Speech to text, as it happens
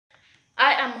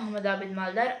am Muhammad Abid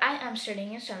Maldar. I am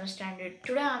studying in 7th standard.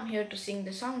 Today I am here to sing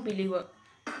the song Believer.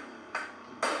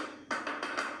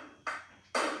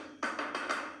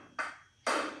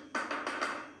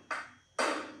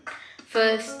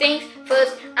 First things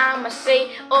first, I must say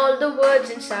all the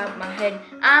words inside my head.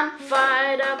 I'm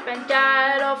fired up and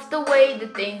tired of the way the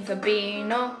things are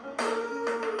being, oh.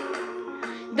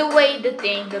 The way the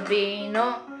things are being,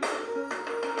 oh.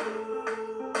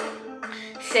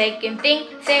 Second thing,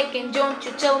 second, don't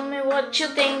you tell me what you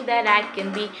think that I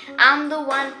can be. I'm the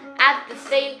one at the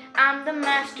sail, I'm the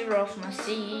master of my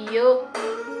CEO.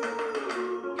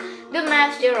 The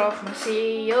master of my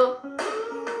CEO.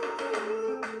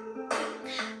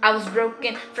 I was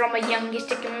broken from a young age,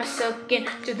 taking myself in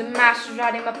to the master,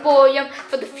 writing my poem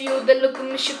for the few that look at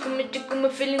me, shook me, took me,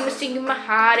 feeling me, singing my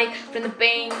heartache from the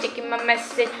pain, taking my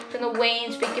message from the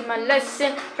veins, speaking my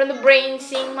lesson from the brain,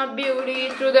 seeing my beauty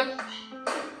through the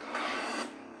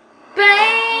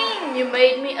pain. You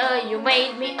made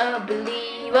me a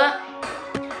believer,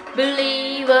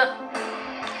 believer.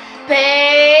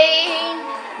 Pain,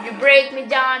 you break me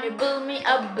down, you build me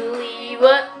a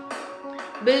believer,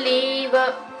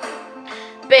 believer.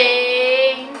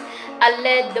 Pain, I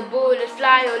let the bullets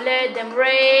fly or let them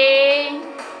rain.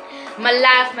 My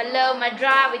life, my love, my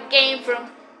drive, it came from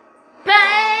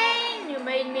pain. You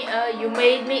made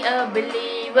me a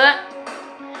believer,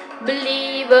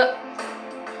 believer.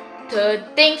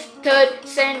 Third things third,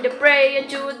 send a prayer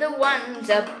to the ones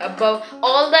up above.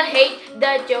 All the hate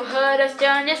that you heard us,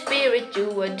 turn your spirit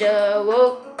to a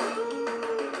dove.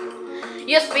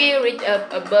 Your spirit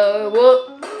up above.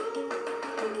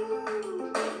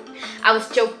 I was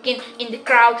choking in the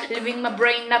crowd, leaving my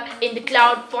brain up in the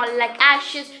cloud, fall like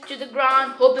ashes to the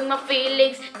ground, hoping my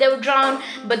feelings they would drown,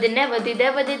 but they never did,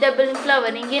 ever did. A building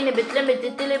flowering in a bit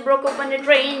limited till it broke up and it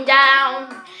rained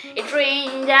down. It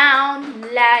rained down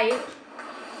like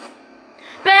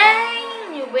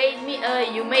pain. You made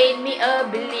me a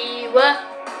believer,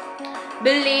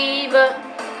 believer.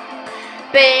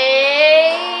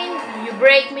 Pain, you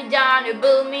break me down, you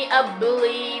build me a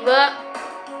believer,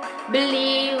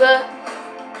 believer.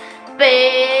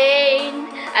 Pain,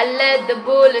 I let the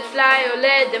bullets fly or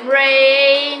let them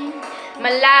rain. My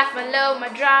life, my love, my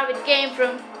drive, it came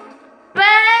from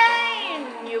pain.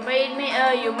 You made me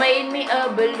a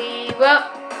believer,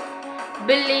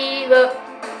 believer.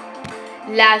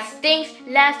 Last things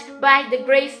last, by the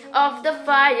grace of the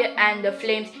fire and the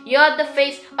flames. You're the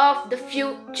face of the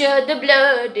future, the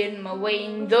blood in my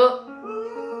veins, oh.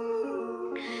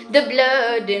 The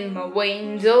blood in my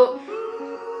veins, oh.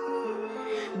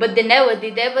 But they never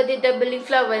did, ever did. A building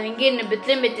flowering in a bit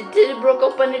limited till it broke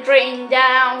up and it rained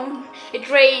down. It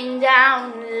rained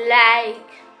down like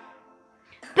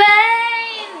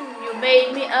pain. You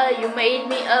made me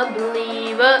a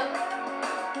believer,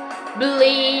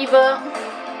 believer.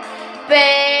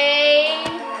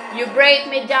 Pain, you break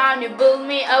me down, you build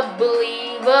me a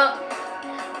believer,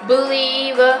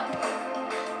 believer.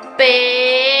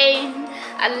 Pain,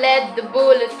 I let the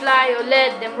bullets fly or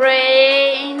let them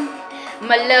rain.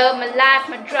 My love, my life,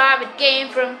 my drive, it came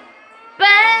from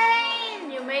pain.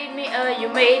 You made me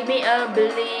a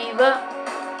believer,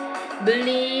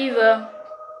 believer.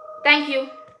 Thank you.